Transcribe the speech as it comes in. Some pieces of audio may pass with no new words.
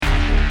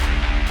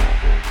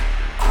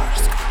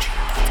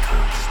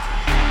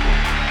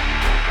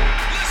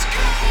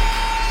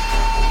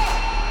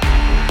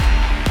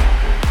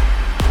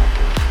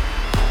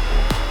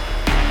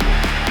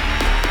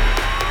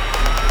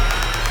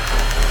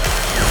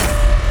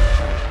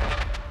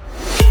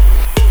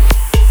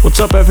What's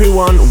up,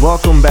 everyone?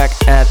 Welcome back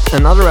at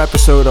another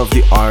episode of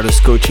the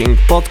Artist Coaching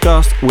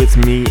Podcast with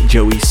me,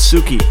 Joey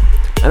Suki.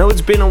 I know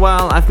it's been a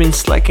while. I've been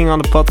slacking on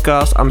the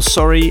podcast. I'm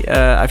sorry.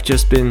 I've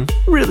just been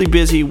really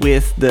busy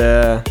with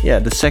the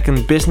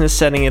second business,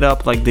 setting it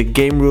up, like the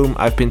game room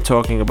I've been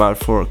talking about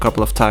for a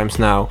couple of times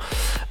now.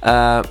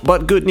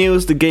 But good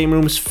news, the game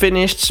room's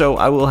finished, so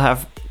I will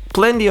have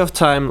plenty of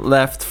time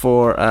left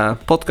for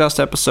podcast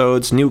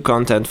episodes, new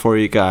content for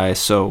you guys.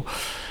 So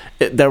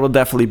there will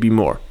definitely be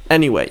more.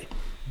 Anyway,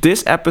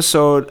 this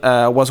episode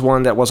was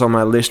one that was on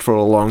my list for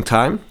a long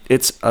time.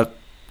 It's a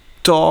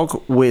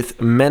talk with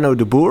Menno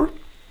the Boer.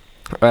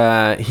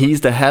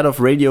 He's the head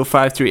of Radio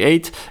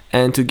 538,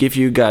 and to give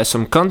you guys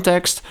some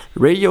context,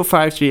 Radio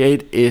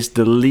 538 is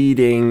the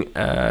leading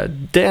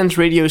dance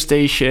radio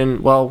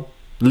station,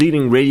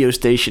 leading radio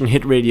station,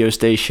 hit radio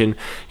station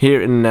here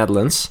in the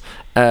Netherlands.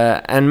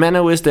 And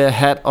Menno is the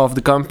head of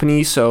the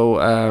company,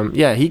 so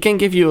he can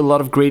give you a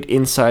lot of great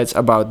insights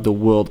about the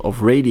world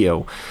of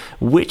radio,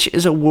 which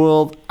is a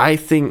world I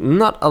think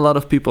not a lot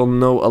of people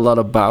know a lot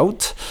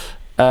about.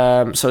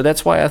 So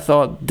that's why I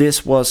thought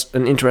this was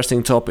an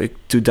interesting topic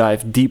to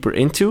dive deeper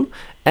into,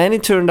 and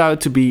it turned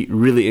out to be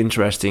really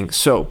interesting.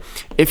 So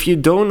if you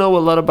don't know a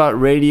lot about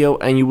radio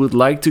and you would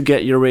like to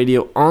get your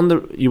music on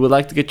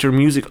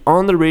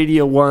the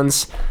radio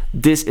once,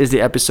 this is the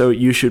episode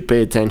you should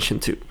pay attention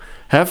to.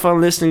 Have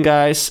fun listening,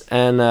 guys,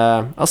 and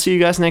I'll see you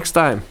guys next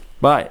time.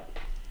 Bye.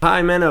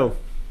 Hi, Menno.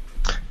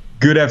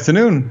 Good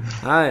afternoon.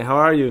 Hi, how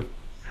are you?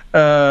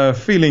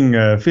 Feeling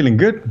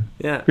good.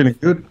 Yeah. Feeling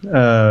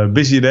good.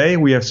 Busy day.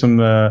 We have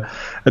a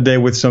day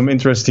with some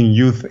interesting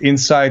youth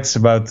insights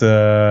about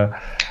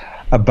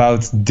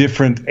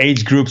different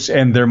age groups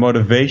and their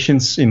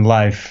motivations in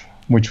life,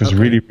 which was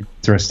really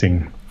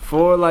interesting.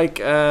 For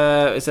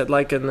is that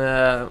like an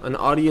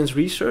audience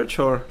research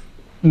or?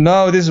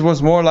 No, this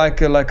was more like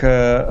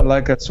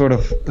a sort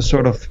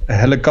of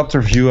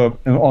helicopter view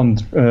on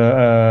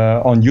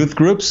youth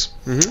groups.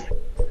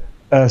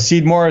 Mm-hmm. See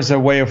it more as a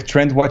way of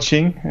trend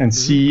watching and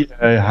see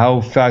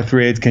how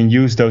 538 can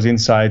use those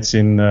insights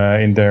in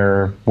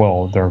their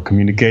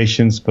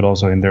communications, but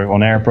also in their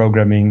on-air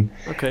programming.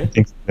 Okay.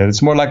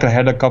 It's more like a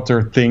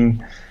helicopter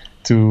thing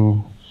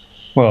to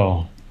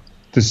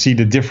see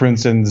the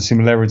difference and the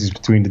similarities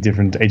between the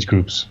different age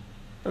groups.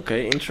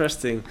 Okay,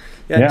 interesting.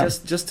 Yeah.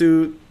 Just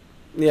to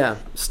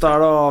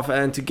start off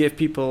and to give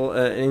people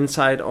an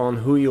insight on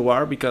who you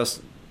are,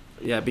 because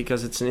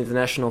it's an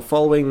international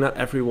following. Not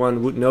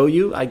everyone would know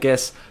you. I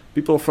guess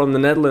people from the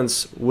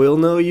Netherlands will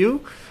know you.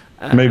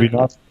 Maybe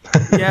not.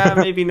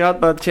 Maybe not,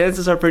 but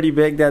chances are pretty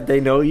big that they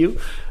know you,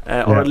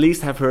 or at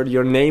least have heard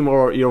your name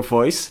or your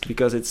voice,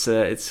 because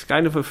it's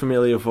kind of a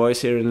familiar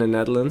voice here in the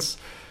Netherlands.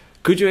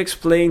 Could you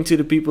explain to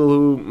the people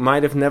who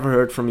might have never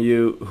heard from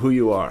you who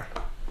you are?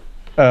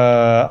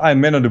 I'm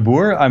Menno the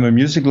Boer. I'm a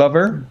music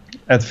lover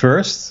at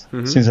first,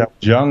 since I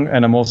was young,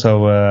 and I'm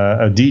also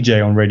a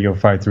DJ on Radio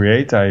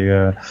 538.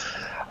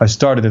 I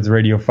started at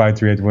Radio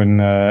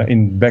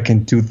 538 back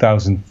in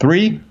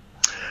 2003.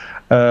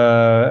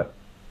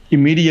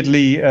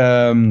 Immediately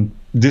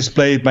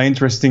displayed my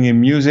interest in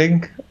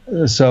music,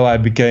 so I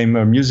became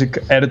a music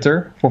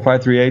editor for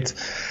 538.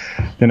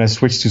 Then I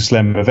switched to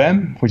Slam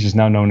FM, which is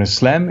now known as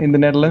Slam in the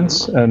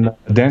Netherlands, a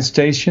dance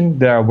station.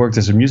 There I worked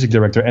as a music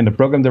director and a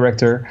program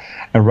director.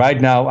 And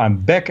right now I'm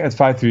back at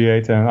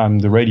 538 and I'm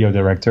the radio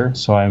director.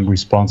 So I'm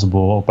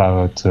responsible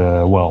about,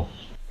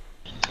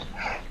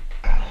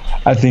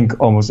 I think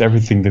almost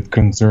everything that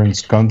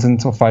concerns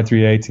content of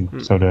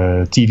 538. So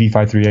the TV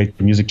 538,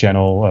 the music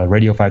channel,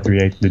 Radio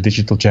 538, the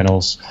digital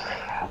channels,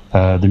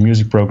 the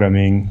music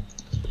programming,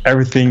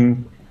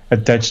 everything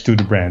attached to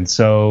the brand.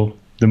 So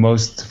the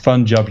most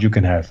fun job you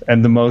can have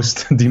and the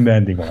most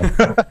demanding one.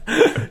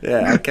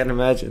 Yeah, I can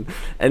imagine.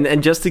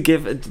 And just to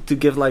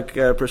give like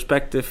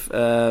perspective,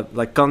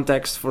 like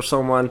context for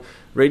someone,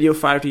 Radio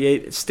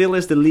 538 still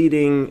is the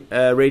leading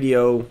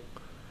radio.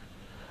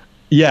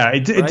 Yeah,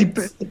 it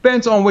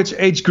depends on which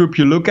age group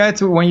you look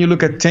at. When you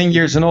look at 10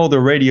 years and older,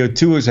 Radio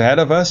 2 is ahead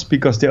of us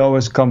because they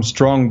always come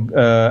strong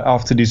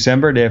after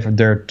December. They have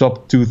their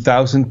top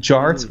 2000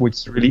 chart, which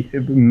is really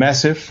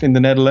massive in the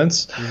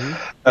Netherlands.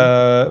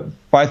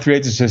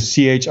 538 is a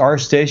CHR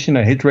station,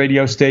 a hit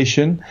radio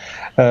station.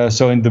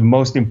 So in the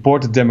most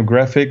important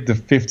demographic, the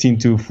 15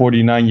 to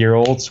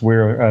 49-year-olds,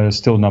 we're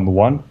still number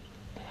one,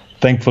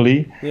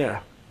 thankfully.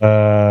 Yeah.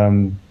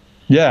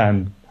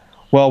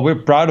 Well, we're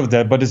proud of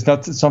that, but it's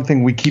not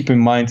something we keep in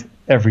mind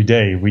every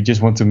day. We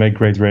just want to make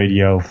great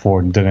radio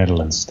for the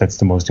Netherlands. That's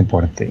the most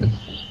important thing.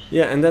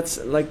 Yeah, and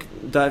that's like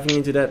diving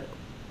into that.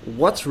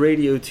 What's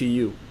radio to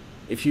you?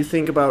 If you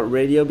think about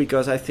radio,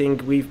 because I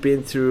think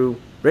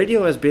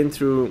radio has been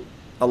through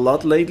a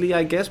lot lately,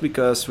 I guess,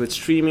 because with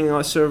streaming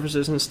our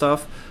services and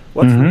stuff.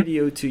 What's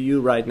radio to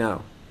you right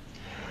now?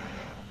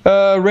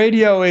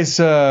 Radio is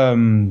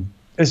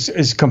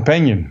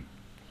companion.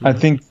 I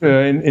think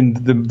in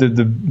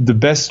the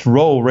best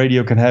role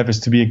radio can have is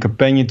to be a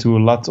companion to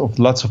lots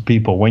of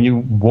people. When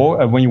you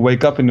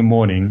wake up in the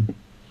morning,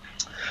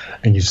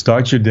 and you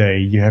start your day,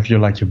 you have your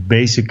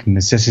basic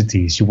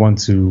necessities. You want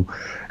to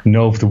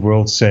know if the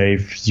world's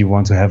safe, you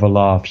want to have a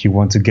laugh, you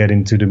want to get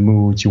into the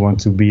mood, you want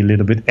to be a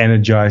little bit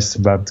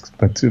energized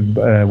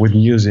with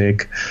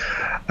music,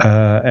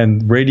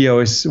 and radio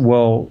is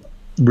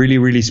really,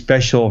 really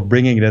special,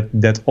 bringing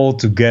that all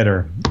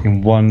together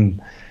in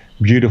one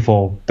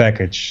beautiful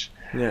package.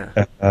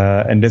 Yeah.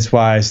 And that's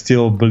why I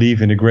still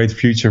believe in a great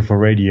future for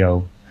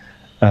radio.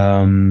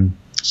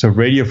 So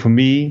radio for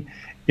me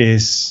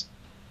is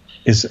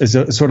a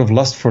sort of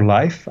lust for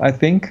life, I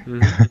think.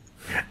 Mm-hmm.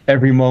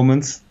 Every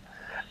moment,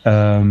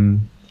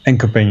 and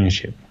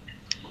companionship.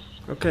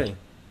 Okay.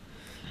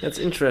 That's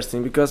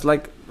interesting because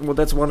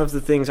that's one of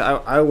the things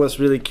I was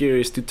really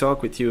curious to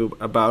talk with you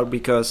about,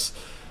 because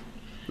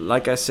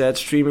like I said,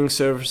 streaming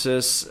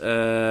services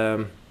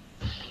are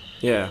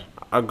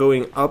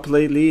going up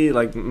lately.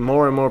 Like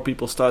more and more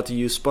people start to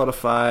use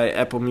Spotify,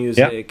 Apple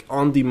Music,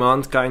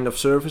 on-demand kind of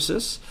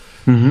services.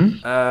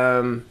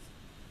 Mm-hmm.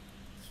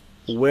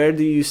 Where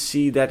do you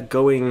see that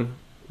going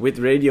with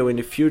radio in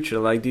the future?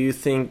 Like, do you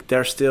think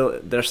there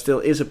still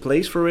is a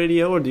place for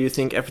radio, or do you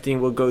think everything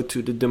will go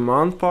to the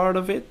demand part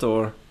of it,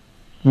 or?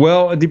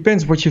 Well, it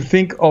depends what you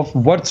think of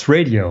what's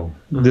radio.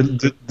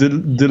 Mm-hmm.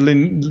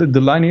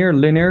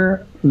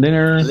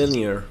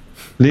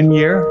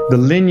 The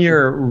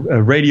linear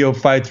radio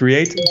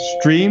 538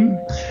 stream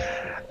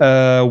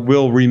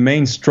will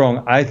remain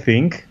strong, I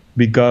think,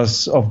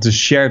 because of the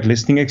shared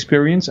listening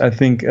experience. I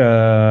think,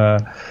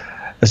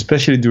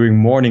 especially during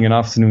morning and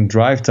afternoon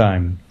drive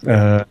time,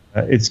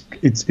 it's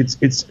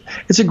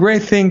a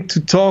great thing to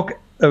talk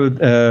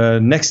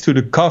next to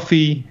the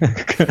coffee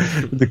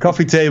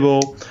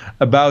table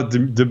about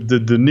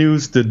the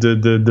news,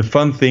 the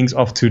fun things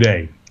of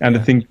today. And I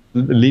think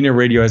linear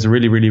radio has a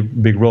really, really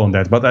big role in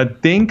that. But I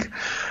think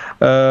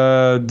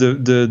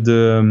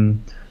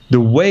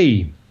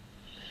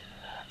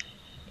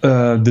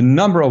the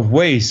number of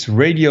ways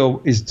radio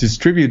is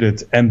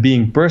distributed and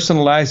being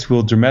personalized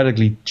will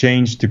dramatically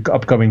change the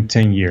upcoming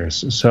 10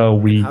 years. So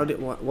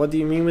what do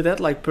you mean with that?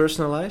 Like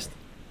personalized?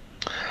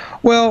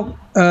 Well,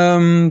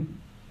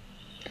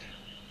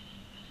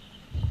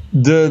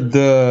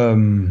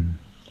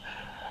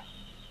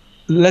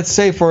 let's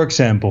say, for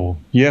example,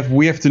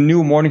 we have the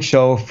new morning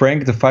show,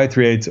 Frank, the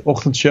 538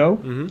 Ochtendshow.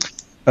 Mm-hmm.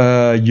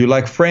 You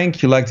like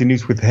Frank, you like the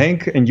news with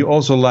Henk, and you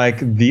also like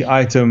the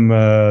item,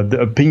 the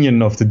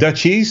opinion of the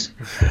Dutchies,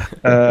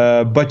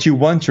 but you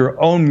want your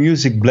own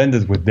music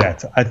blended with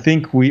that. I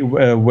think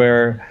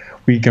where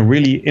we can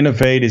really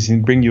innovate is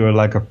in bring you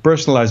a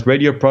personalized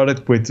radio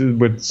product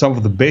with some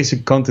of the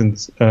basic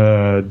content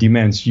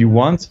demands you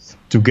want,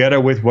 together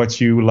with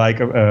what you like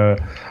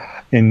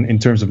in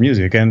terms of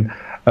music. And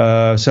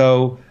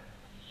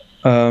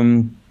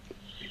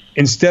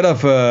instead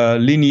of a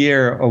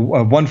linear,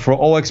 a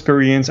one-for-all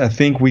experience, I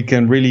think we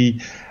can really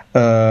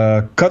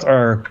cut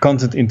our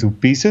content into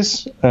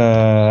pieces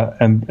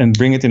and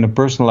bring it in a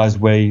personalized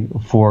way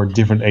for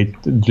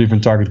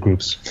different target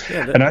groups.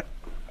 Yeah,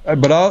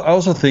 but I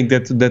also think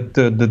that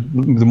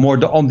the more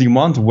the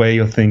on-demand way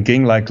of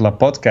thinking, like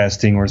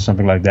podcasting or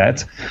something like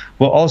that,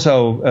 will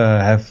also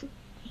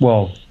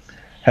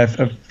have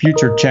a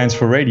future chance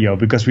for radio,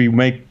 because we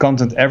make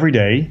content every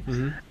day.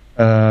 Mm-hmm.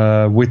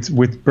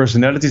 With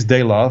personalities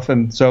they love,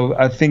 and so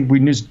I think we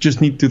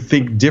just need to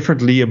think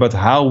differently about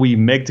how we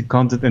make the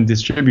content and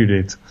distribute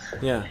it.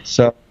 Yeah.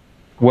 So,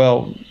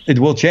 it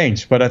will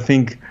change, but I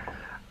think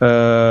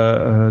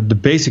the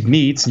basic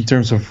needs in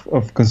terms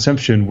of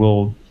consumption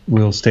will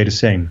stay the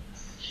same.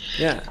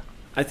 Yeah,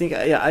 I think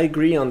I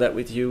agree on that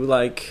with you.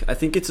 Like, I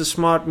think it's a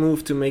smart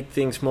move to make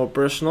things more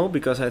personal,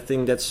 because I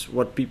think that's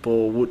what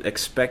people would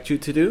expect you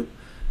to do.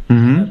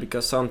 Mm-hmm.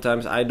 Because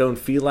sometimes I don't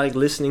feel like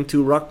listening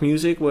to rock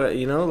music, where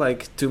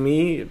to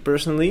me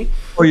personally.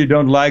 Or you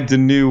don't like the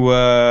new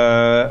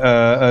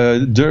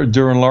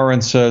Duran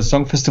Lawrence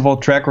Song Festival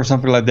track or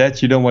something like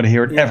that. You don't want to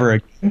hear it ever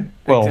again.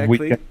 Well, exactly.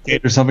 We can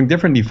cater something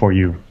differently for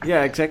you.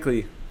 Yeah,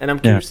 exactly. And I'm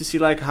curious to see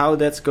how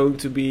that's going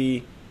to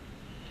be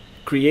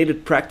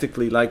created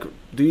practically. Like,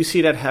 do you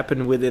see that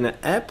happen within an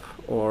app,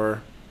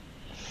 or?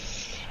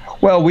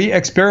 Well, we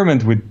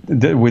experiment with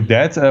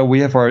that. We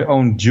have our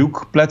own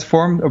Juke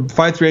platform.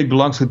 538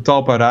 belongs to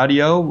Talpa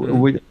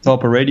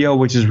Radio,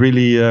 which is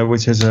really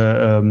which has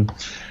the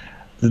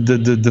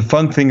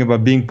fun thing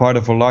about being part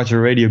of a larger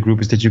radio group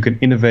is that you can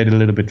innovate a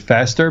little bit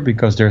faster,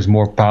 because there's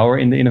more power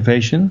in the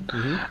innovation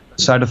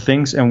side of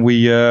things. And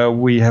we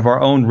have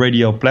our own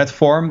radio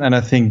platform, and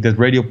I think that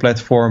radio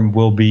platform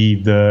will be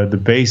the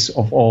base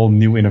of all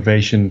new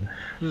innovation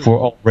for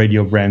all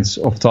radio brands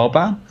of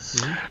Talpa.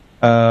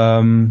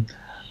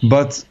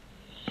 But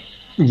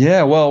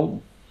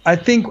I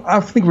think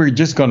we're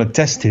just gonna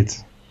test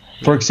it.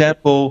 For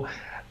example,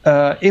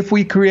 if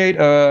we create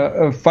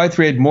a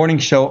 538 morning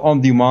show on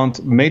demand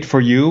made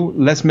for you,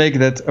 let's make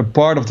that a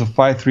part of the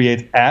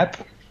 538 app.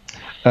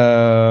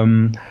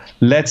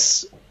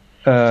 Let's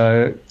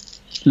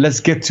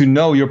get to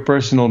know your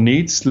personal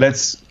needs.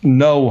 Let's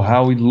know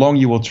how long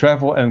you will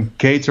travel and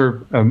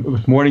cater a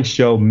morning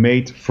show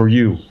made for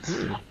you.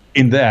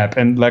 in the app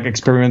and like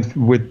experiment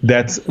with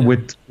that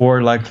with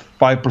or like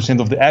 5%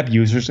 of the app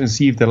users and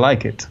see if they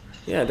like it.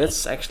 Yeah,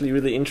 that's actually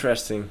really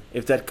interesting.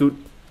 If that could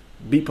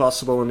be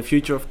possible in the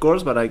future, of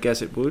course, but I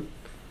guess it would.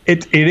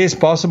 It is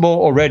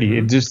possible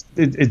already.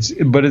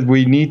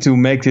 We need to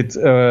make it.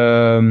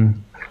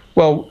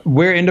 Well,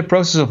 we're in the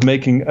process of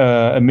making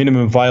a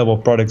minimum viable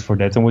product for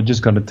that, and we're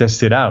just going to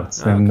test it out.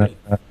 Okay. And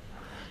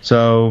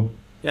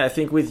yeah, I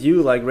think with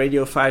you, like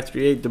Radio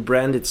 538, the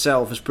brand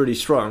itself is pretty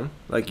strong.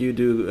 Like you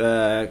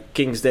do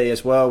King's Day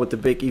as well with the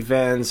big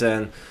events,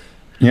 and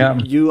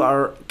you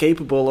are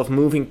capable of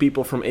moving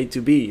people from A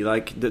to B.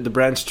 Like the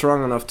brand's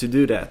strong enough to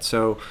do that.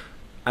 So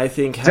I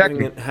think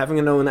having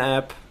an own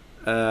app,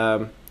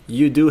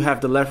 you do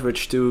have the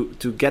leverage to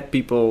get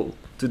people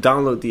to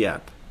download the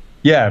app.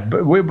 Yeah,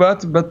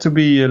 but to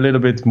be a little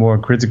bit more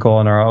critical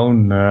on our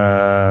own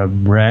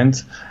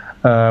brand,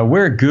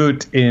 we're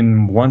good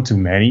in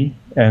one-to-many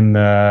and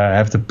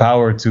have the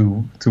power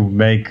to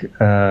make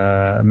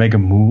a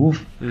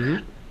move.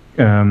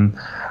 Mm-hmm.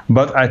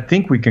 But I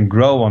think we can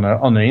grow on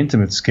an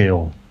intimate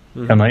scale,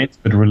 mm-hmm. on an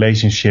intimate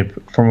relationship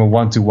from a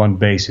one-to-one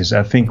basis.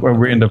 I think we're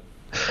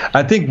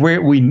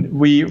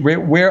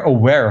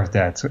aware of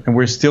that, and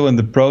we're still in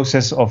the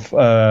process of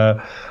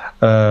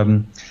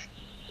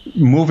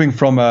moving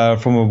from a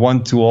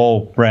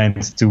one-to-all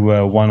brand to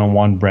a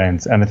one-on-one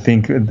brand. And I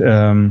think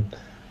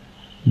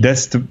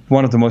that's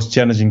one of the most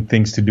challenging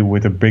things to do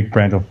with a big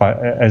brand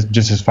as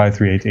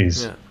 538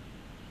 is.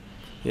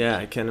 Yeah,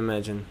 I can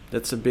imagine.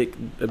 That's a big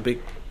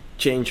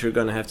change you're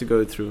gonna have to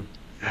go through.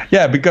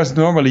 Yeah, because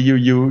normally you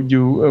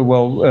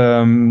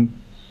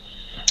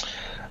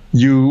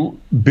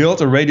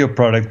build a radio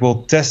product,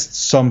 will test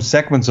some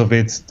segments of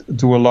it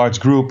to a large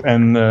group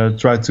and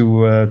try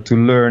to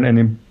learn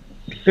and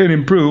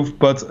improve.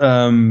 But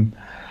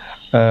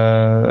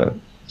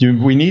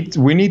we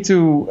need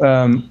to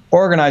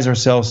organize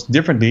ourselves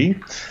differently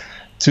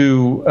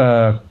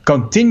to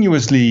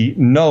continuously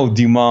know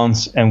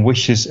demands and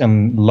wishes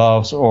and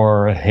loves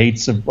or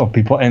hates of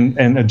people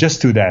and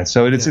adjust to that.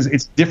 So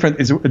it's different.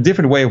 It's a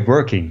different way of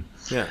working.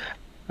 Yeah.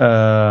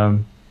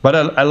 But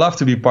I love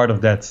to be part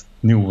of that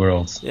new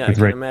world. Yeah, I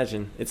can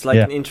imagine. It's like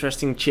an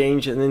interesting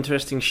change, an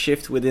interesting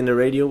shift within the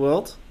radio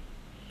world.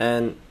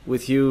 And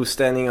with you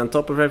standing on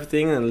top of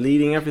everything and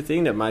leading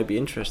everything, that might be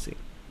interesting.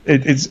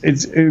 It's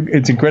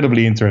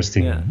incredibly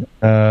interesting. Yeah.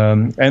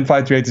 And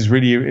 538 is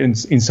really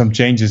in some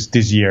changes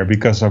this year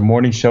because our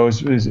morning show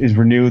is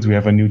renewed. We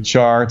have a new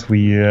chart.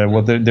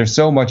 There's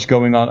so much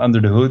going on under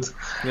the hood.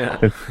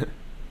 Yeah.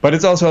 But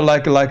it's also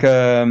like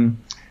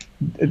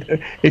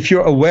if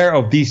you're aware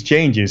of these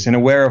changes and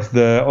aware of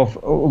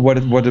what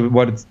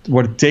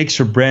it takes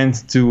your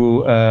brand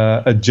to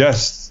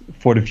adjust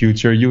for the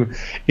future,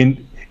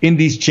 in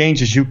these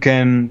changes you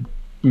can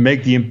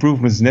make the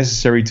improvements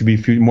necessary to be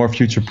more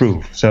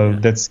future-proof. So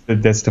that's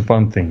the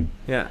fun thing.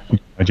 Yeah,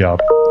 my job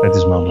at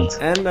this moment.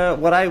 And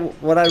what I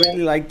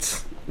really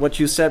liked what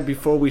you said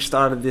before we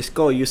started this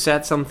call. You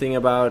said something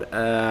about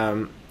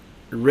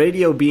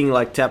radio being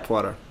like tap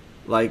water.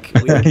 Like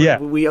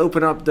we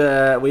open up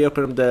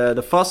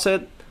the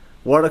faucet,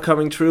 water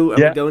coming through,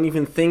 and we don't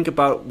even think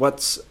about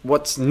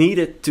what's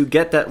needed to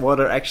get that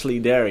water actually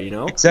there. You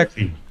know.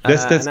 Exactly.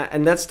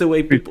 That's the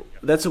way people.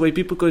 That's the way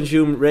people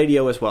consume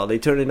radio as well. They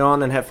turn it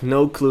on and have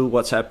no clue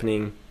what's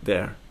happening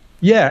there.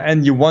 Yeah,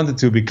 and you want it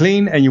to be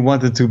clean, and you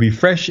want it to be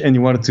fresh, and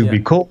you want it to be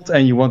cold,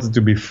 and you want it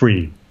to be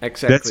free.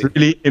 Exactly. That's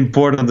really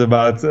important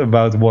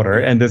about water,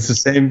 and that's the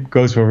same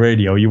goes for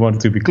radio. You want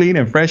it to be clean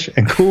and fresh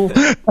and cool.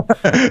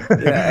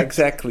 Yeah,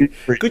 exactly.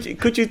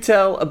 Could you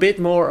tell a bit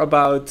more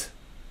about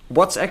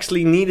what's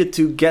actually needed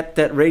to get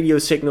that radio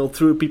signal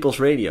through people's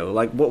radio?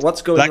 Like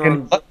what's going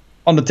on?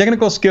 On the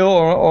technical scale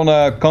or on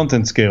a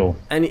content scale?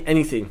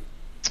 Anything.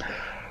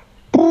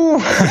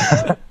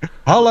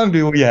 How long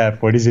do we have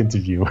for this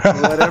interview?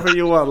 Whatever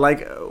you want.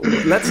 Like,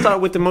 let's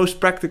start with the most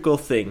practical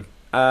thing.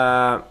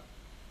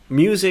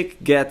 Music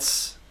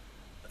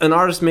an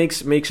artist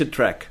makes a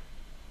track.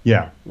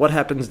 Yeah. What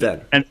happens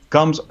then? And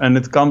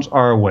it comes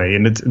our way,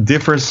 and it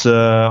differs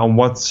on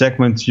what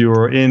segment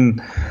you're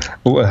in,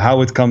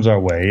 how it comes our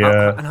way.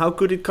 And how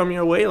could it come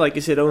your way? Like,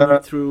 is it only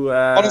through?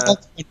 On a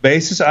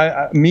basis,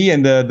 me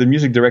and the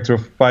music director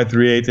of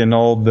 538 and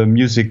all the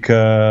music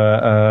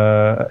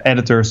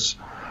editors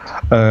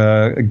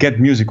get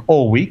music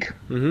all week.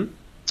 Mm-hmm.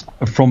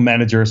 From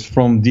managers,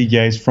 from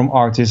DJs, from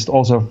artists,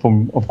 also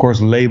from, of course,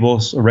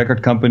 labels,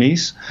 record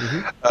companies.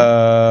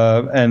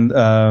 Mm-hmm. And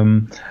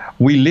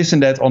we listen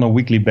that on a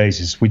weekly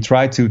basis. We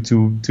try to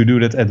do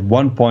that at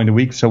one point a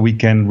week, so we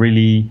can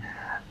really.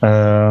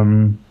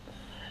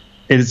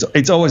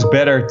 It's always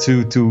better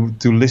to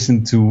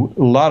listen to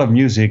a lot of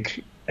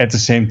music at the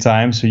same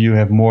time, so you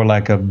have more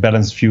like a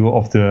balanced view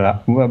of the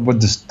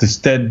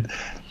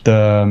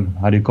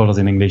how do you call it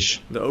in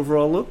English? The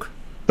overall look.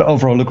 The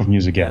overall look of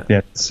music,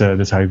 that's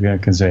how you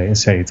can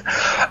say it.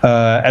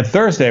 At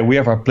Thursday, we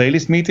have our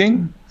playlist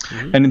meeting.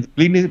 And in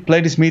the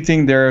playlist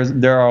meeting,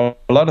 there are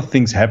a lot of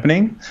things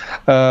happening.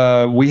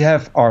 We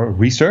have our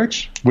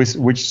research,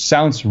 which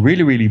sounds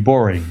really, really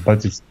boring,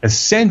 but it's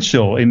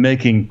essential in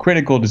making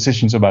critical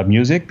decisions about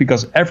music,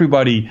 because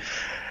everybody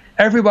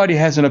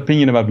has an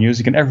opinion about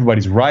music, and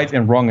everybody's right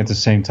and wrong at the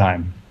same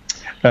time.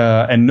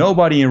 And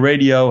nobody in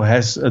radio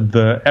has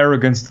the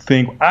arrogance to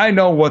think, I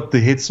know what the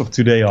hits of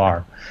today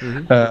are.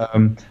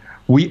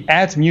 We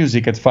add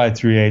music at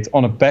 538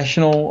 on a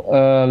passional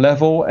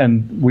level,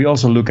 and we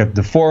also look at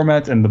the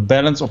format and the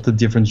balance of the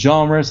different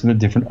genres and the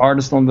different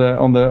artists on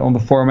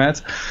the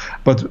format.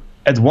 But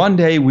at one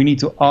day, we need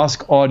to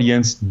ask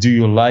audience: do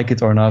you like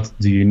it or not?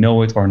 Do you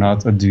know it or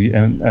not? Or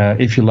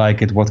if you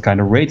like it, what kind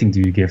of rating do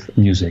you give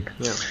music?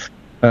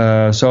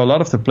 Yeah. So a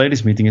lot of the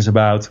playlist meeting is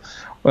about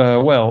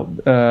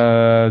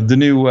the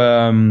new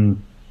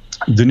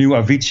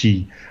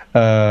Avicii.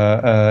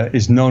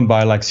 Is known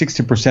by like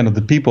 60% of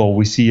the people.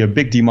 We see a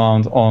big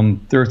demand on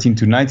 13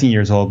 to 19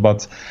 years old,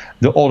 but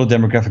the older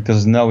demographic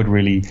doesn't know it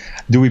really.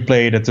 Do we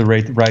play it at the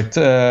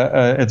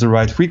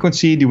right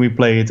frequency? Do we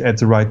play it at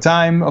the right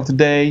time of the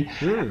day?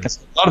 A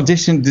lot of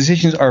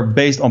decisions are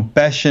based on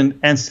passion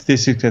and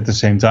statistics at the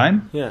same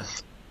time. Yeah.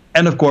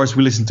 And of course,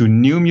 we listen to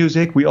new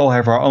music. We all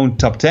have our own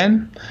top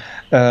 10.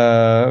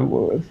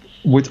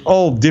 With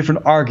all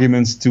different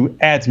arguments to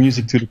add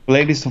music to the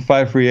playlist of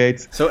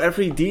 538. So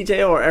every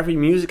DJ or every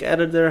music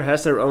editor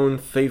has their own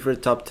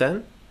favorite top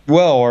 10?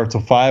 Well, or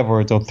top 5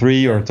 or top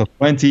 3 or top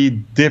 20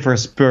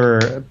 differs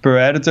per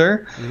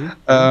editor.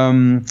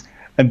 And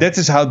that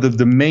is how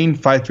the main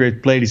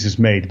 538 playlist is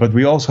made. But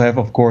we also have,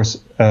 of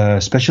course,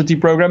 specialty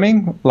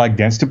programming like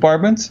Dance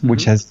Department,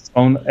 which has its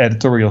own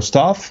editorial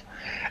staff.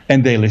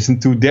 And they listen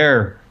to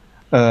they're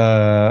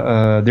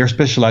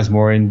specialized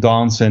more in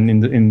dance and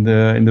in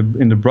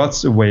the broad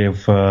way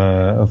of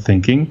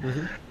thinking.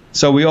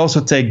 So we also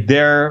take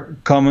their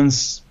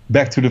comments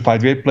back to the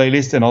 538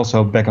 playlist and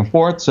also back and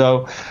forth.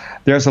 So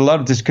there's a lot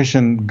of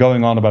discussion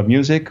going on about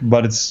music,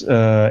 but it's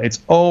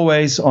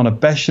always on a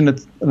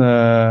passionate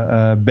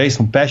based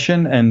on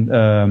passion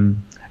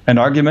and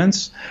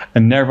arguments,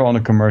 and never on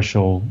a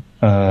commercial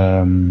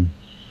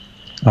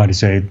how do you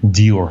say it,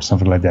 deal or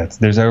something like that.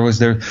 There's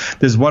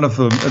one of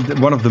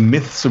the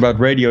myths about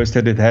radio is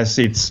that it has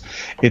its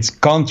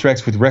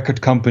contracts with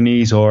record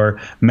companies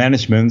or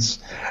managements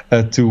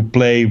to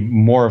play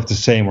more of the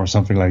same or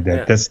something like that.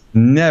 Yeah. That's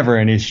never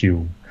an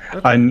issue.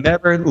 Okay. I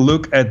never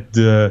look at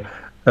the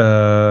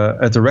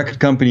record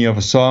company of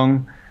a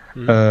song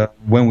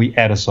when we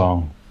add a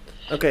song.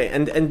 Okay,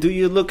 and do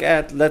you look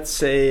at, let's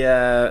say,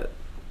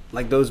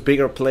 like those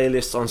bigger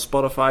playlists on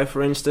Spotify,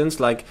 for instance?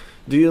 Like,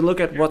 do you look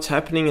at what's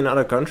happening in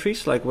other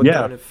countries? Like, what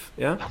kind of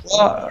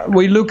Well,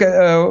 we look at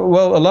a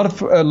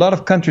lot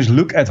of countries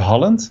look at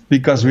Holland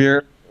because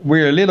we're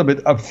a little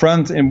bit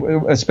upfront,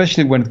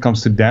 especially when it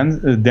comes to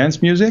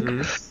dance music.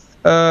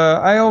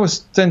 I always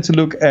tend to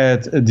look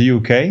at the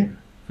UK.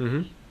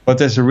 But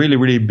there's a really,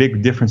 really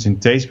big difference in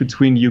taste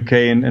between UK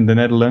and the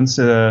Netherlands.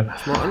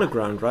 It's more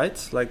underground,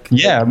 right? Like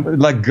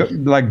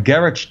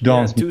garage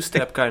dance,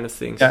 two-step kind of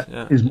things.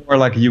 It's more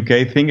like a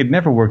UK thing. It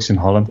never works in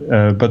Holland.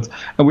 But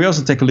we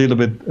also take a little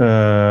bit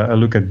a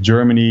look at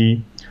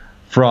Germany,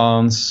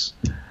 France,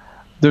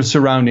 the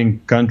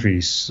surrounding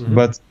countries.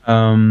 But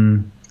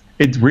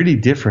it really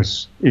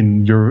differs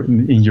in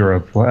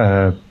Europe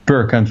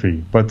per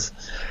country. But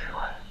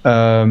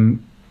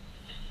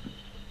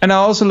and I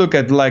also look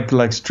at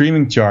like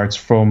streaming charts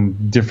from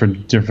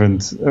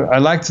different. I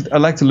like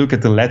to look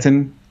at the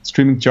Latin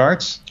streaming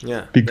charts.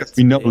 Yeah. Because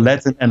we know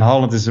Latin and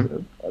Holland is.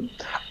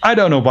 I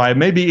don't know why.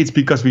 Maybe it's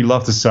because we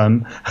love the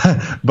sun,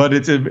 but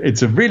it's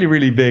a really,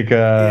 really big.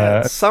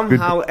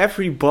 Somehow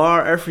every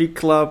bar, every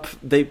club,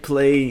 they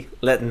play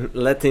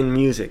Latin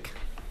music.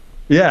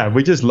 Yeah,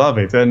 we just love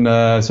it, and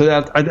so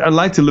I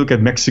like to look at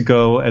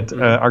Mexico, at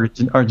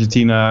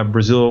Argentina,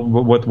 Brazil,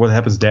 what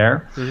happens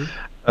there.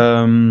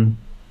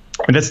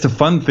 And that's the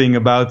fun thing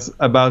about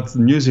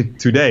music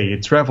today.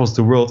 It travels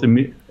the world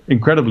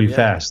incredibly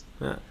fast.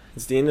 Yeah,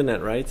 it's the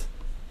internet, right?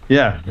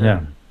 Yeah.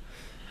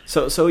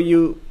 So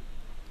you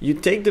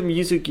take the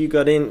music you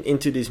got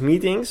into these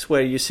meetings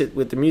where you sit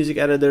with the music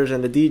editors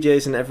and the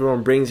DJs, and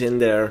everyone brings in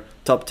their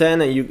top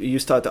 10, and you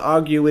start to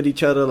argue with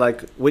each other,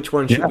 like which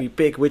one should we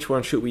pick, which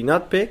one should we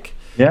not pick.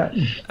 Yeah.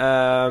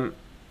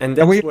 And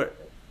that's where.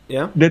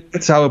 Yeah,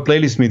 that's how a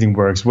playlist meeting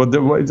works.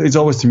 It's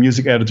always the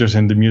music editors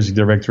and the music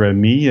director and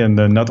me, and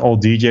not all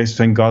DJs,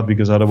 thank God,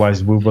 because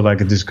otherwise we would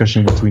like a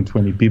discussion between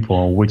 20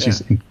 people, which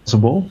is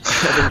impossible.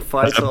 Having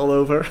fights all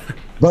over.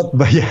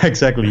 But yeah,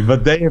 exactly.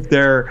 But they have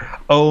their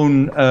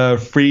own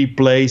free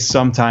place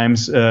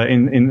sometimes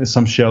in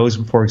some shows.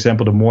 For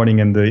example, the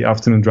morning and the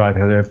afternoon drive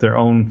have their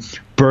own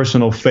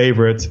personal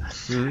favorite,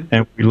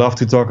 and we love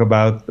to talk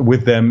about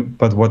with them,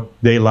 but what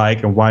they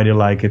like and why they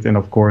like it, and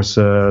of course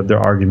their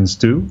arguments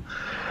too.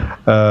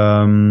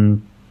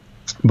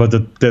 But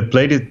the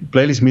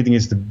playlist meeting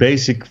is the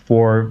basic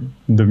for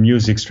the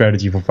music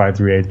strategy for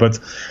 538. But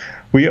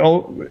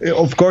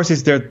of course,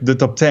 it's the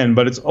top 10,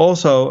 but it's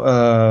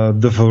also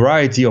the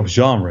variety of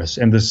genres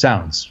and the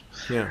sounds.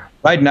 Yeah.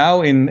 Right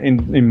now,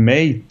 in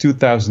May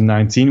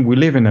 2019, we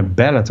live in a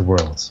ballad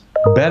world.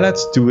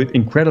 Ballads do it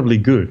incredibly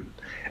good.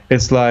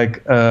 It's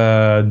like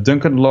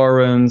Duncan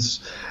Lawrence,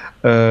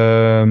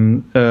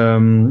 Lewis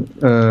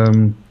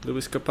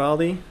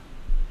Capaldi.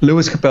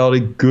 Lewis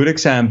Capaldi, good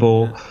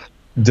example.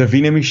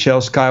 Davina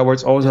Michelle,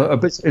 Skywards also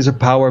is a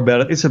power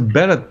ballad. It's a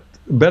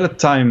ballad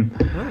time.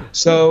 Oh.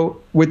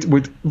 So with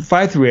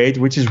 538,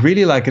 which is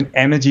really like an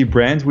energy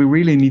brand, we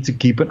really need to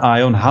keep an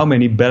eye on how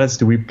many ballads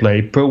do we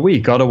play per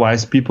week.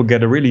 Otherwise, people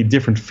get a really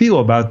different feel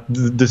about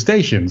the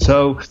station.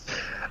 So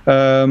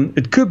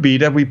it could be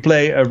that we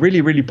play a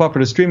really, really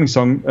popular streaming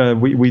song.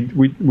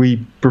 We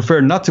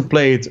prefer not to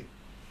play it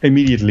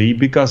immediately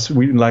because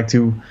we like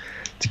to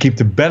keep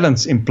the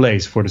balance in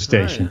place for the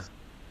station.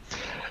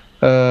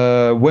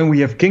 When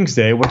we have King's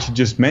Day, what you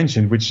just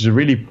mentioned, which is a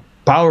really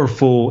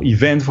powerful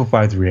event for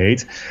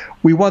 538,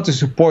 we want to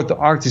support the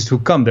artists who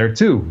come there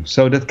too.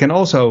 So that can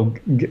also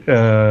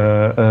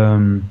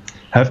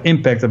have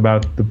impact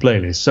about the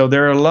playlist. So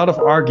there are a lot of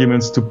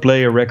arguments to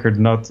play a record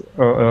not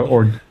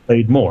or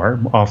play it more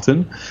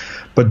often.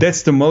 But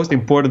that's the most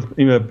important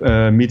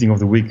meeting of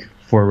the week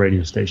for a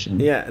radio station.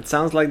 Yeah, it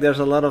sounds like there's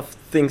a lot of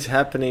things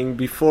happening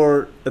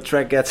before a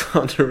track gets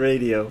on the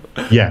radio.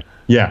 Yeah.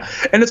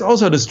 And it's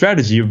also the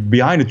strategy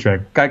behind the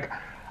track. Like,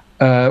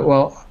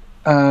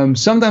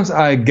 sometimes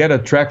I get a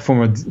track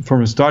from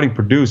a starting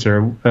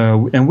producer,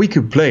 and we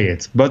could play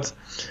it. But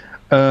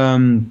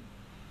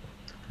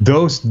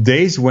those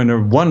days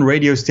when one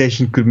radio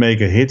station could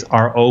make a hit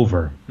are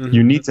over. Mm-hmm.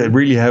 You need to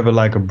really have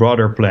a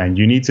broader plan.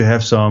 You need to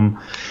have some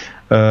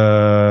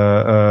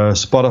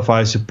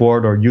Spotify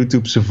support or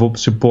YouTube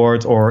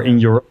support, or in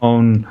your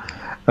own.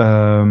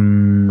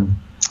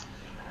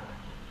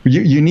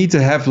 You need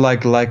to have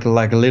like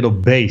a little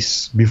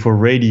base before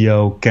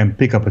radio can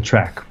pick up a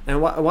track.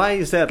 And why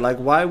is that? Like,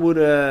 why would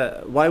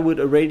a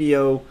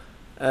radio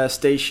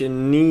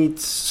station need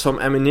some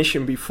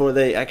ammunition before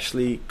they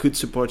actually could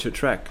support your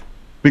track?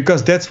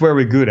 Because that's where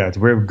we're good at.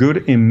 We're good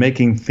in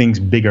making things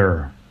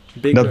bigger.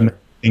 Not making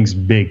things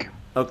big.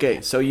 Okay,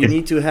 so you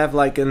need to have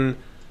like a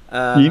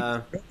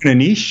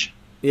niche.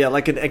 Yeah,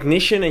 like an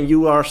ignition, and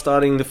you are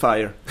starting the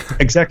fire.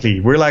 Exactly.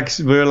 We're like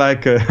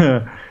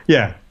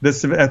yeah.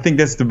 I think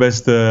that's the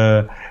best.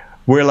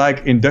 We're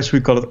like, in Dutch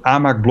we call it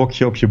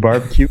aanmaakblokje op je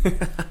barbecue.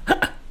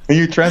 Can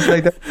you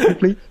translate that,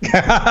 please?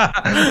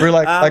 We're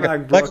like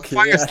a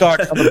fire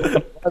start on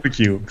the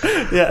barbecue.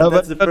 Yeah,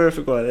 that's the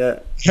perfect one. Yeah.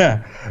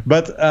 Yeah,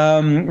 but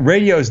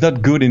radio is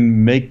not good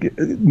in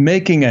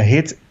making a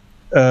hit.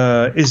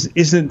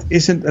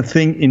 Isn't a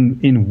thing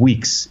in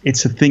weeks.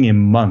 It's a thing in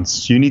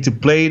months. You need to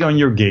play it on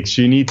your gigs.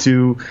 You need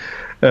to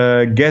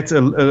get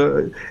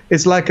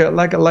it's like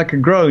a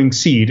growing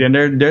seed, and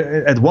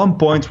there at one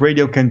point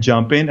radio can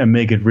jump in and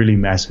make it really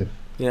massive.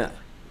 Yeah.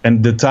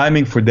 And the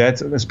timing for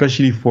that,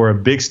 especially for a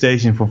big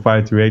station for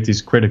 538,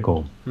 is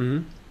critical.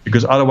 Mm-hmm.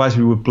 Because otherwise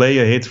we would play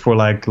a hit for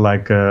like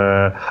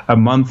a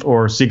month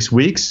or 6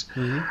 weeks.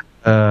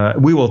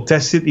 Mm-hmm. We will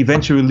test it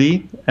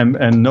eventually,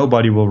 and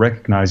nobody will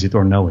recognize it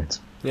or know it.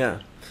 Yeah,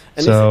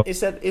 and so, is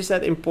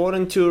that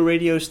important to a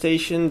radio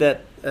station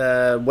that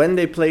when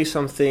they play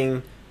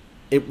something,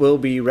 it will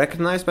be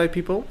recognized by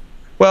people?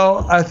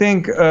 Well, I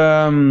think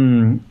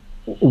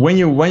when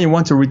you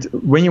want to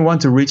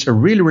reach a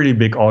really, really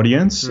big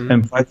audience, mm-hmm.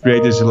 and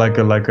 538 is like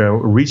a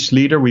reach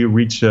leader. We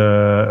reach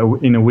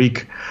in a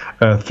week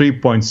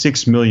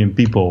 3.6 million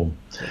people.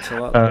 That's a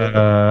lot.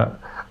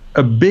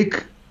 A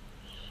big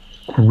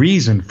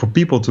reason for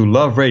people to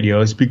love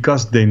radio is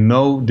because they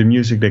know the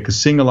music they can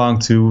sing along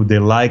to. They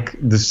like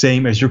the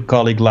same as your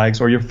colleague likes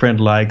or your friend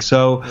likes.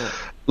 So,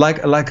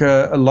 like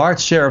a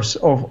large share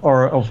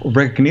of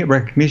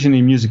recognition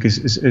in music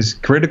is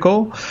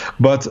critical.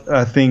 But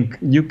I think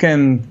you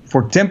can,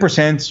 for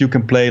 10%, you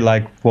can play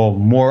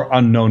more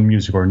unknown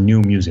music or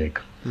new music.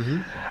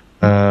 Mm-hmm.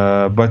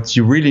 But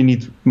you really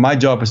need. My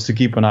job is to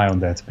keep an eye on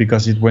that,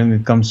 because when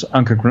it comes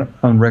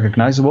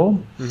unrecognizable.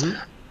 Mm-hmm.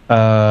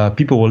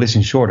 People will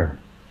listen shorter,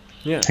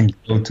 and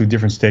go to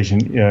different station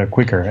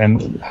quicker.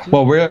 And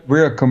well,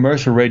 we're a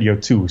commercial radio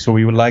too, so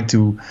we would like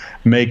to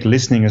make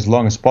listening as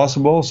long as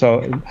possible.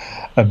 So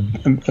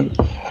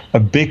a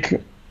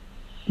big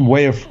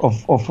way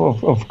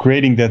of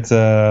creating that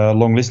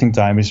long listening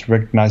time is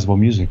recognizable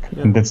music,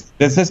 and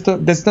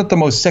that's not the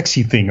most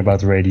sexy thing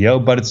about radio,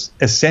 but it's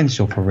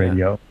essential for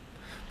radio.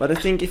 But I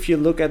think if you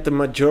look at the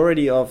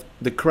majority of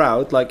the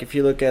crowd, like if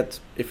you look at,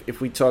 if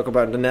we talk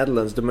about the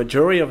Netherlands, the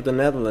majority of the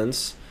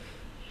Netherlands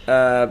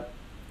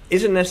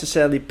isn't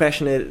necessarily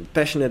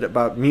passionate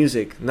about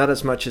music, not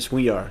as much as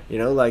we are,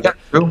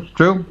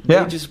 true.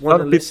 They just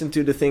want to listen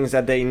to the things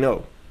that they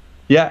know.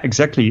 Yeah,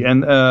 exactly.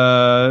 And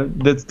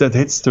that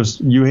hits,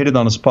 you hit it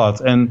on the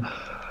spot. And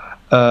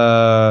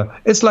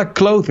it's like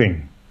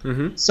clothing.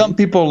 Mm-hmm. Some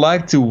people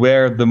like to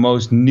wear the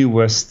most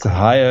newest,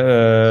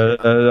 hyped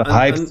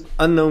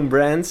unknown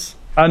brands.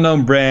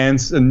 unknown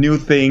brands and new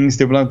things.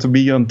 They want to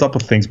be on top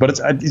of things, but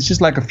it's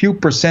just like a few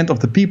percent of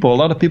the people. A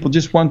lot of people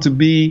just want to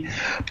be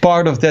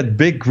part of that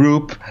big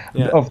group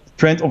of the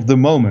trend of the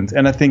moment.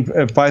 And I think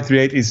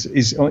 538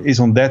 is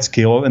on that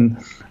scale. And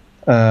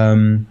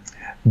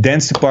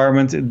dance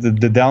department,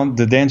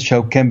 the dance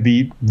show can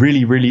be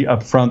really, really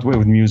upfront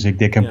with music.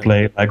 They can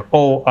play like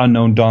all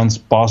unknown dance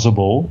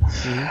possible,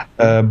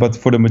 but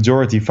for the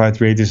majority,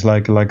 538 is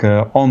like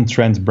a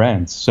on-trend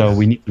brand. So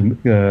we need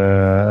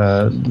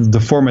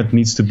the format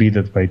needs to be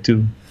that way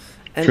too.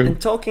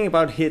 And talking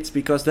about hits,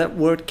 because that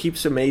word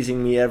keeps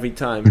amazing me every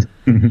time.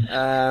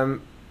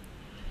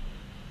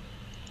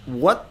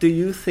 What do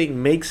you think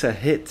makes a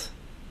hit?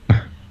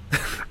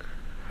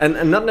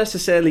 And not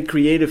necessarily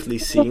creatively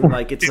seen,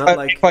 like it's not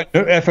like...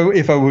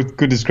 If I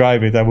could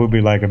describe it, I would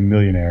be like a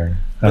millionaire.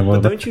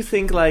 But don't you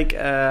think like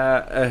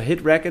a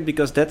hit record,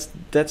 because that's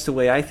the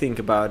way I think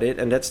about it,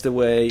 and that's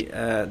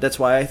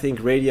why I think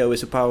radio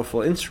is a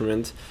powerful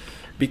instrument,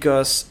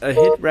 because a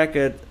hit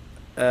record,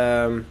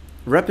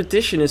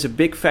 repetition is a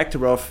big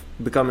factor of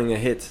becoming a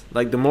hit.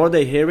 Like the more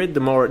they hear it, the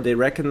more they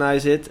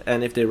recognize it,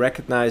 and if they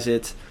recognize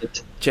it,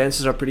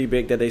 chances are pretty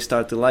big that they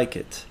start to like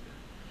it.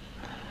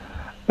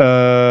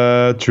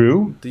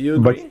 True. Do you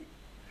agree? But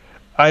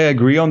I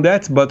agree on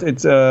that, but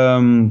it's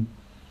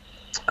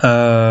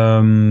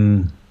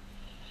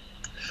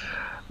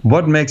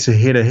what makes a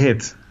hit a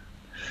hit?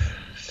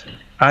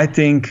 I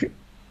think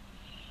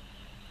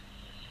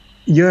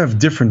you have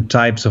different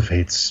types of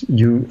hits.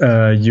 You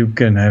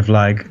can have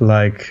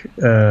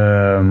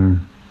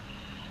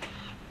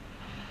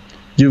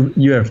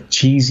you have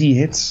cheesy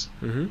hits,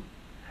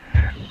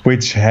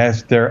 which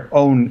has their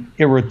own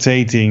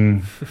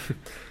irritating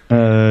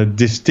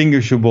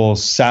distinguishable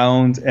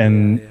sound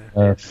and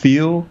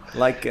feel,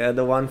 like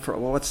the one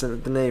from what's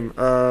the name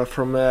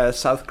from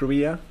South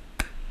Korea,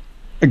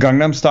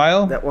 Gangnam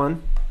Style, that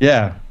one.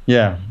 Yeah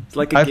It's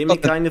like a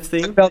gimmick kind of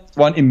thing. I felt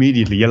one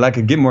immediately. Like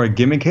a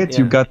gimmick hit.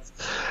 You got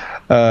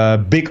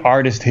big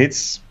artist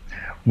hits,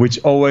 which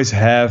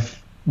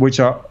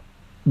are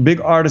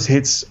big artist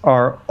hits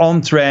are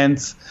on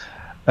trend,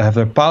 have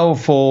a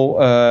powerful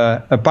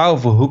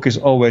hook is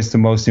always the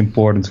most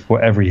important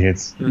for every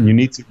hit. You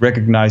need to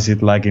recognize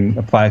it like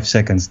in 5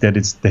 seconds that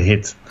it's the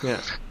hit.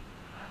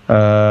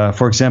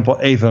 For example,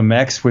 Ava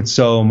Max with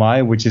So Am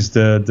I, which is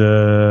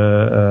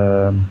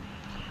the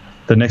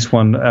next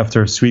one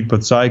after Sweet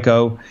But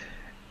Psycho.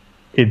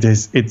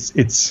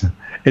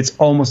 It's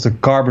almost a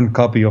carbon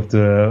copy of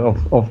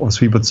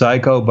Sweet But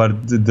Psycho,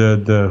 but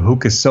the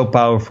hook is so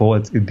powerful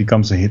it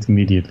becomes a hit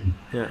immediately.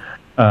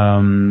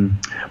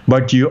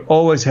 But you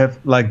always have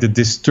like the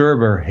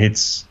disturber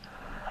hits,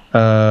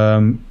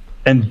 and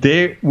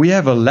we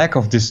have a lack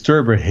of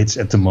disturber hits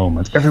at the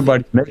moment.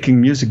 Everybody's making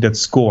music that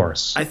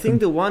scores. I think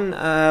the one,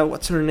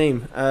 what's her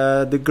name?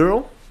 The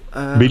girl?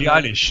 Billie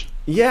Eilish.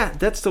 Yeah,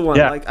 that's the one.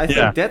 I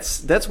think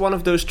that's one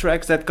of those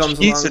tracks that comes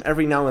along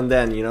every now and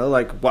then. You know,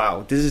 like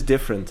wow, this is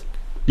different.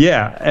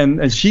 Yeah,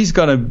 and she's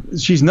not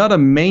a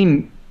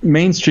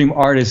mainstream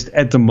artist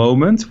at the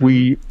moment.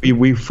 We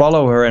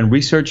follow her and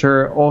research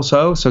her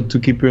also, so to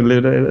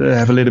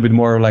have a little bit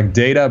more like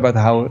data about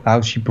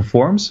how she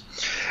performs.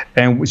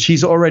 And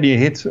she's already a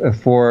hit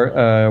for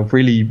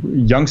really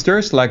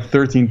youngsters, like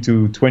 13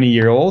 to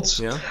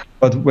 20-year-olds.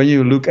 But when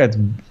you look at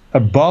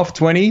above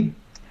 20,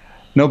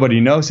 nobody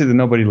knows it and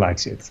nobody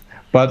likes it.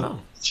 But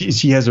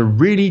she has a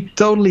really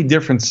totally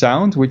different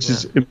sound, which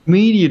is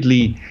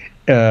immediately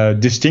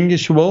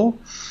distinguishable.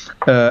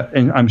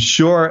 And I'm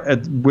sure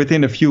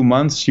within a few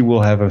months she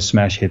will have a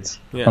smash hit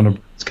on a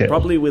scale.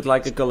 Probably with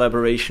like a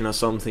collaboration or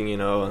something, you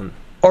know.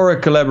 Or a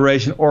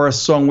collaboration or a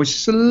song which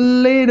is a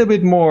little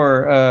bit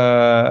more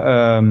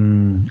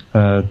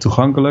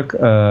toegankelijk.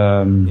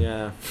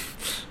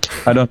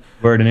 I don't know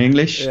the word in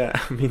English. Yeah,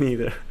 me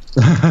neither.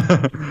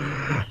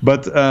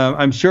 But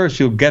I'm sure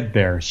she'll get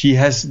there. She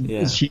has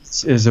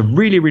a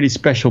really, really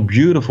special,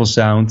 beautiful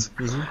sound.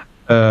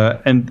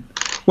 And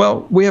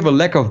well, we have a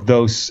lack of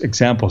those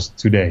examples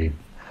today.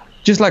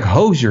 Just like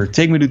Hozier,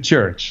 Take Me to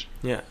Church.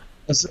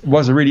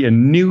 Was really a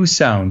new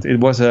sound. It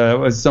was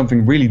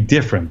something really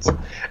different.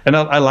 And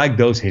I like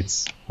those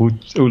hits who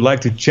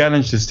like to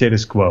challenge the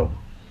status quo.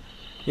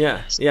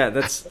 I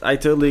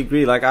totally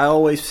agree. Like I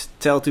always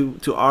tell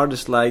to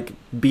artists, like,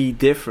 be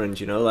different,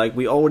 you know, like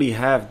we already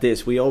have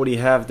this, we already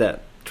have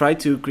that. Try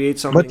to create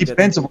something.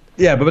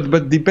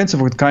 But depends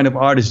on what kind of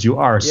artist you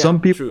are.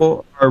 Some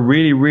people are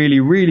really, really,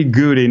 really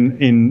good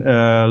in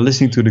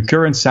listening to the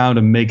current sound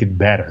and make it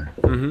better.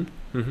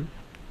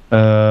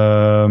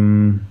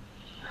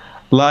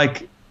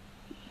 Like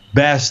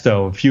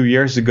Basto a few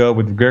years ago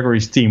with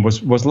Gregory's team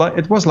was like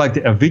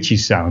the Avicii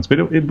sounds,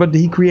 but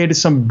he created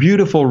some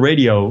beautiful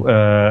radio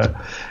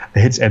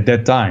hits at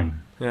that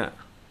time.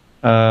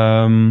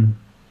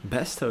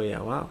 Basto,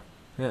 wow,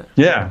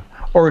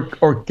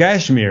 or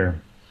Kashmir.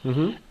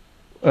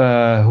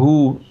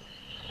 Who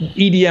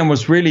EDM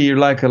was really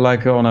like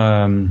on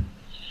a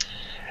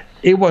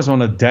it was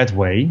on a dead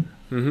way,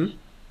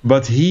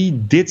 but he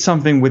did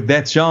something with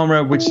that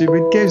genre which it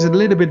gives it a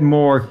little bit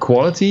more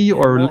quality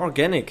or more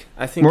organic.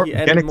 I think he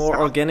added more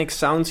organic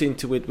sounds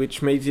into it,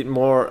 which made it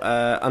more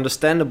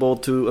understandable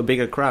to a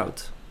bigger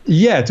crowd.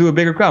 Yeah, to a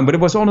bigger crowd, but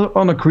it was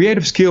on a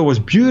creative scale. Was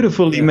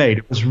beautifully made.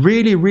 It was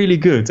really, really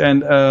good,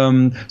 and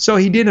so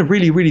he didn't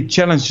really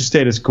challenge the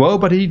status quo,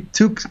 but he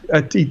took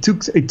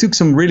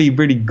some really,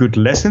 really good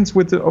lessons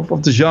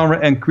of the genre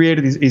and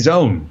created his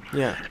own.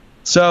 Yeah.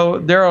 So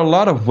there are a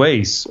lot of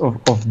ways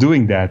of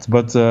doing that,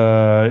 but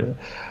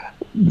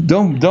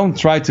don't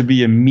try to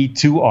be a Me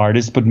Too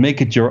artist, but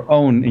make it your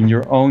own in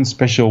your own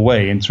special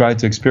way and try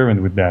to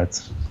experiment with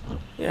that.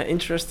 Yeah,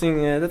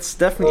 interesting. That's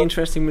definitely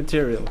interesting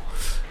material.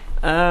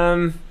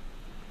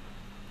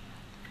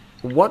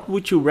 What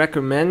would you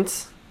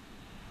recommend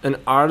an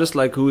artist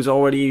like who's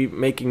already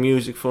making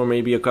music for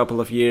maybe a couple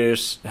of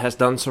years, has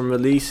done some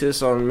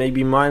releases on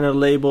maybe minor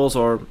labels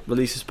or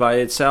releases by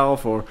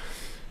itself, or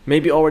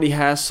maybe already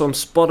has some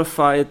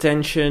Spotify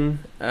attention?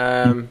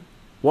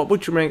 What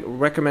would you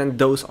recommend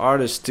those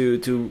artists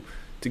to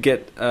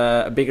get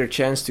a bigger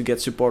chance to get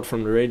support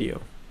from the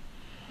radio?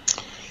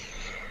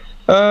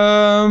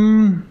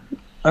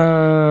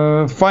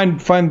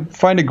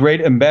 Find a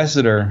great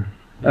ambassador.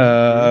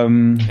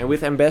 And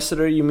with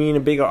ambassador, you mean a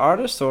bigger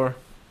artist, or?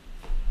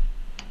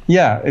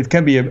 Yeah, it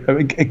can be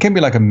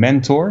like a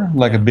mentor,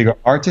 like a bigger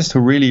artist who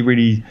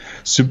really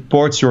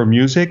supports your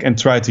music and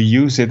try to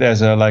use it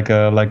as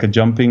a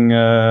jumping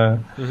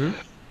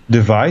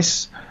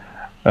device.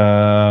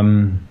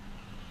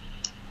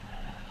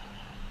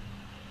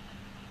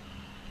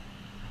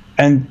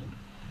 And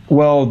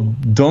well,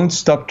 don't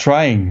stop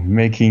trying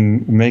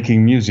making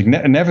music.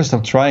 Never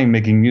stop trying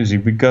making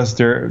music, because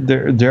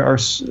there are.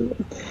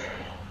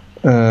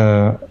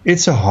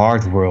 It's a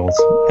hard world,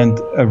 and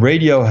a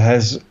radio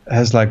has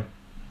like,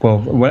 well,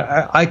 when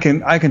I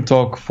can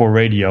talk for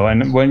radio,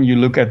 and when you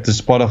look at the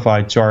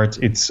Spotify charts,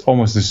 it's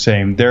almost the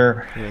same.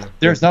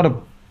 There's not a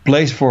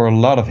place for a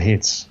lot of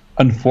hits,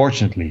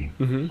 unfortunately.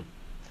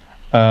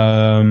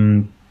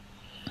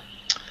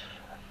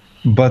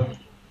 But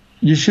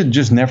you should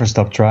just never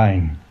stop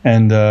trying,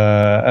 and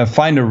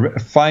find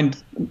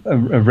a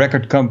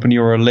record company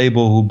or a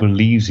label who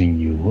believes in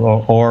you,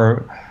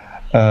 or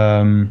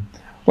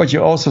what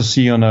you also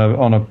see on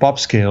a pop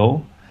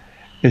scale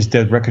is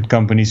that record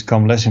companies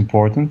become less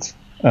important.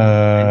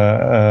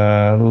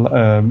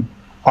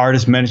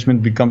 Artist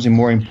management becomes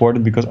more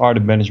important, because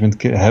artist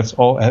management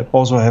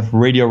also have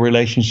radio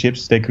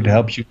relationships. They could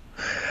help you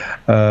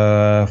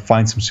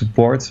find some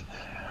support.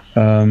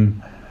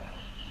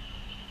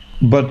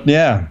 But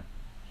yeah,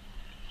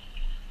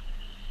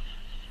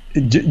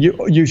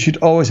 you should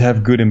always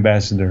have good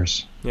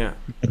ambassadors. Yeah.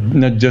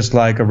 Not just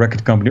like a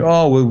record company.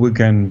 Oh, we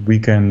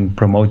can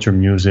promote your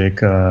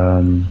music.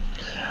 You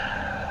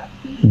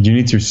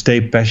need to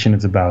stay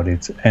passionate about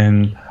it,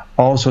 and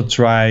also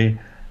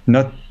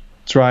not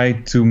try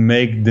to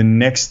make the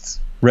next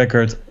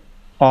record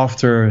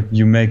after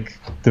you make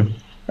the.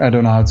 I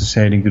don't know how to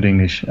say it in good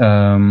English.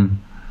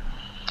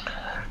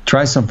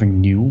 Try something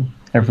new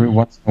every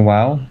once in a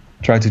while.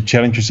 Try to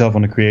challenge yourself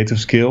on a creative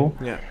skill.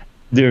 Yeah.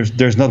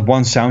 There's not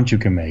one sound you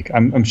can make.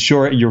 I'm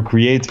sure you're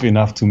creative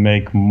enough to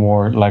make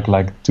more like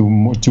two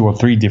or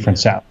three different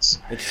sounds.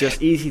 It's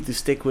just easy to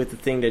stick with the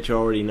thing that you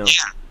already know.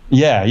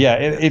 Yeah.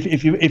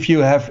 If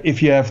you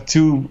have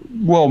two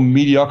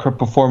mediocre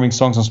performing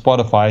songs on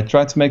Spotify,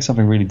 try to make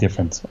something really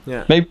different.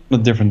 Yeah. Maybe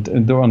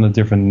on a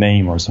different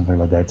name or something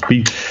like that.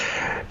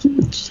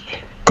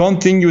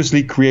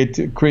 Continuously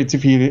creatively.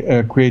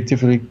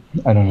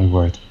 I don't know the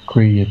word.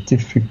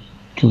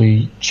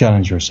 Creatively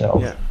challenge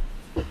yourself. Yeah.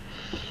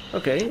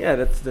 Okay, yeah,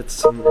 that's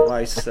some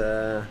wise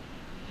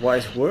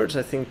words.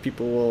 I think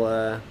people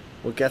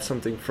will get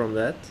something from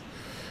that.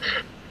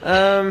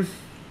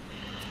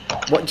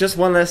 Just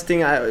one last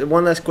thing.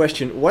 One last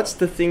question. What's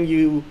the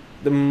thing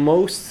the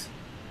most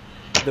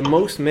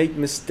made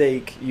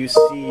mistake you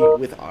see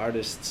with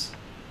artists?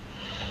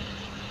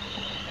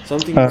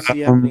 Something you see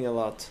happening a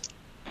lot.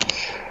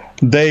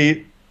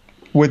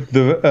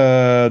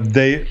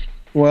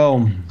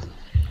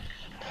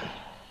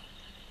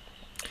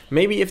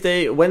 Maybe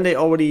when they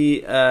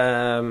already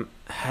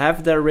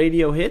have their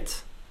radio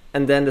hit,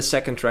 and then the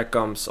second track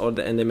comes,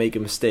 and they make a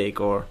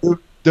mistake, or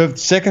the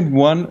second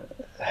one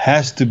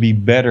has to be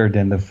better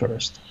than the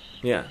first.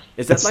 Yeah,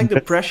 is that like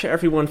the pressure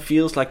everyone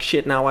feels? Like,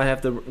 shit, now I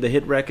have the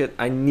hit record,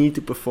 I need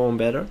to perform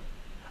better.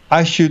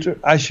 I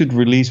should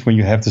release when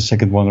you have the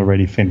second one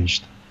already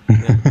finished.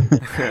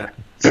 Yeah.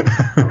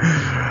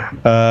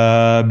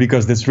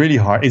 Because that's really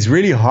hard. It's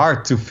really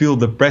hard to feel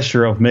the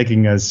pressure of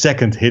making a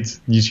second hit.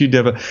 You should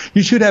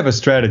have a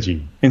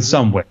strategy in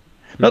some way,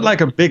 not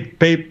like a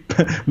big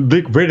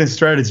written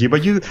strategy,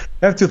 but you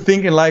have to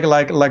think in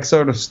like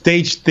sort of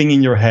stage thing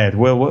in your head.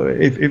 Well,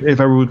 if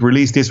I would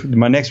release this,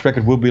 my next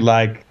record will be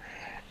like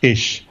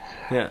ish.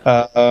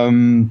 Yeah.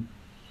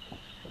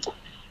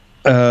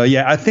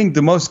 I think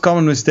the most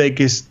common mistake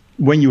is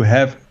when you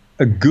have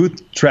a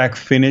good track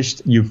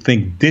finished, you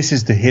think this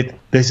is the hit,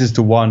 this is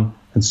the one,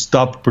 and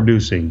stop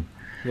producing.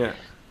 Yeah.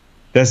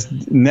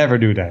 Never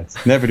do that.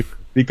 Never do.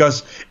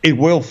 because it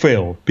will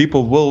fail.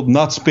 People will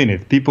not spin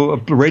it.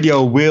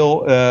 Radio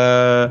will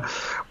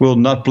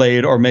not play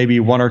it, or maybe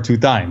one or two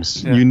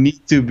times. You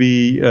need to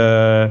be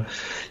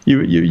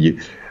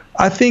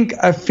I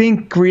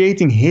think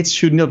creating hits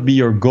should not be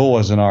your goal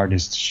as an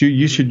artist.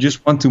 You should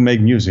just want to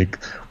make music.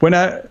 When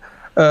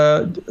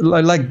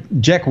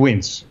like Jack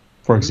Wins,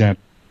 for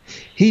example,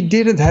 he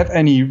didn't have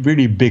any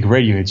really big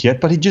radio hits yet,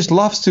 but he just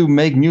loves to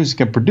make music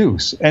and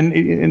produce. And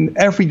in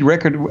every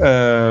record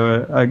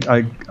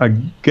I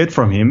get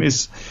from him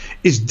is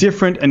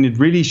different, and it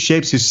really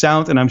shapes his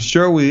sound. And I'm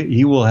sure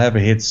he will have a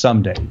hit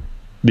someday,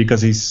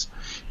 because he's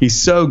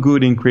so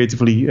good in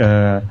creatively.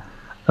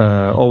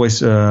 Always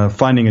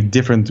finding a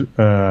different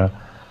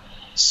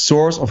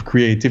source of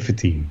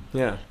creativity.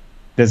 Yeah,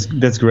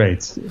 that's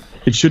great.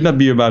 It should not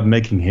be about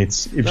making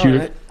hits.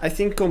 I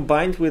think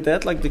combined with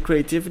that, like the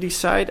creativity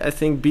side, I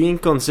think being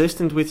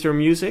consistent with your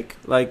music,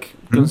 like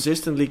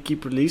consistently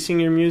keep releasing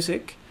your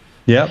music.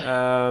 Yeah.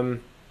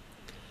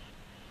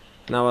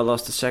 Now I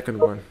lost the second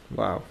one.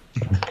 Wow.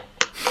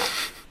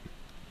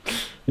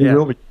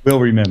 You will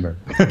remember.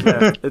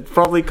 Yeah, it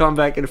probably come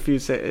back in a few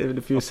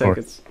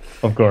seconds.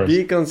 Of course.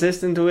 Be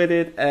consistent with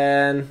it,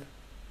 and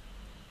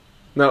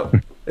no,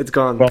 it's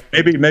gone. Well,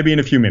 maybe in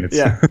a few minutes.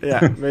 Yeah,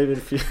 maybe in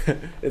a few.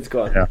 It's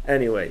gone. Yeah.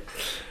 Anyway,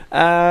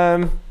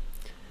 I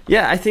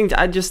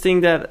just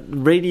think that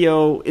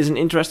radio is an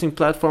interesting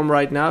platform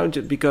right now,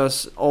 just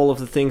because all of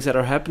the things that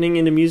are happening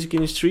in the music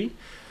industry.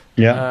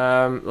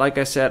 Yeah. Like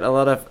I said, a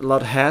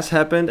lot has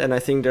happened, and I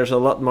think there's a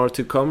lot more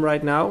to come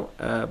right now.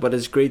 But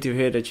it's great to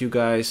hear that you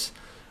guys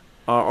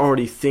are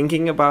already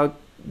thinking about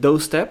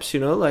those steps.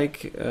 And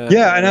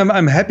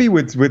I'm happy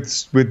with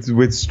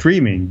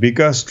streaming,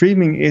 because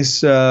streaming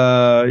is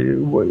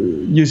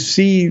you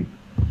see,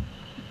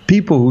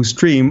 people who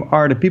stream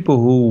are the people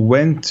who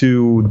went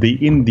to the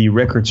indie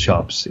record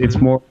shops. It's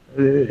more,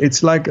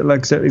 it's like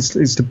I said,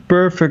 it's the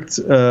perfect.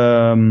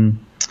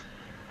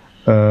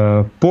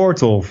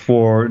 Portal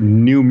for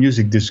new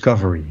music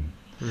discovery.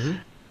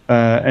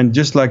 And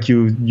just like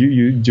you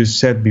just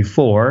said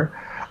before,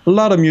 a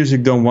lot of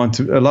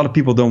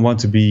people don't want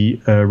to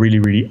be really,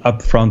 really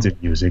upfront in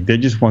music. They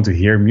just want to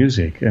hear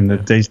music and the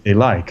taste they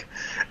like.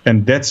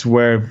 And that's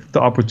where the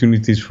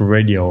opportunities for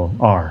radio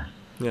are.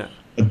 Yeah.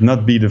 But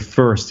not be the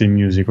first in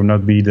music, or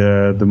not be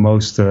the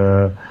most,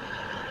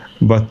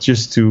 but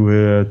just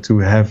to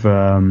have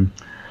a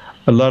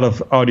lot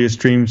of audio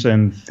streams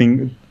and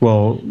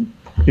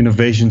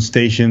innovation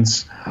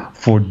stations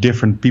for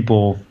different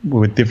people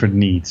with different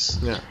needs.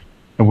 Yeah.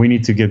 And we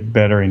need to get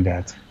better in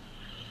that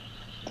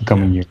the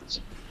coming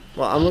years.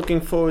 Well, I'm looking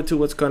forward to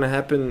what's going to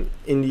happen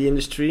in the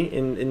industry,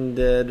 in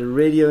the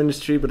radio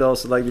industry, but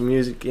also like the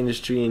music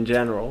industry in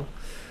general.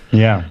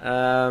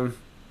 Yeah.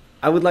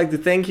 I would like to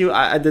thank you.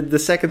 The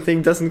second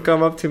thing doesn't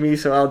come up to me,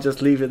 so I'll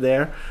just leave it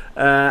there.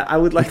 I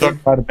would like to talk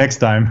about it next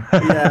time.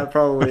 Yeah,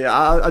 probably.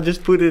 I'll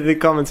just put it in the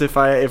comments if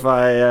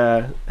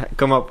I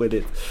come up with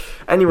it.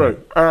 Anyway,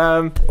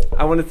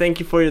 I want to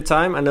thank you for your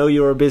time. I know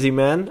you're a busy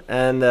man,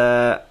 and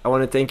I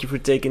want to thank you for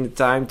taking the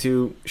time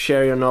to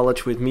share your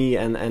knowledge with me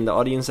and the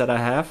audience that I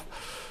have.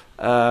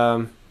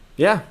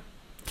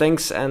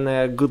 Thanks,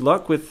 and good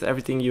luck with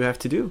everything you have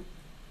to do.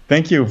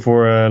 Thank you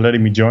for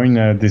letting me join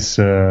this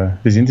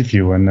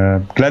interview,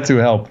 and glad to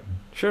help.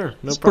 Sure,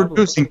 no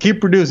problem. Keep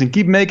producing,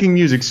 keep making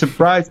music.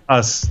 Surprise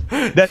us.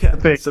 That's the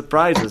thing.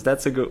 Surprises,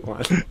 that's a good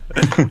one.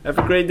 Have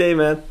a great day,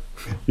 man.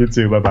 You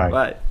too. Bye-bye.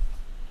 Bye.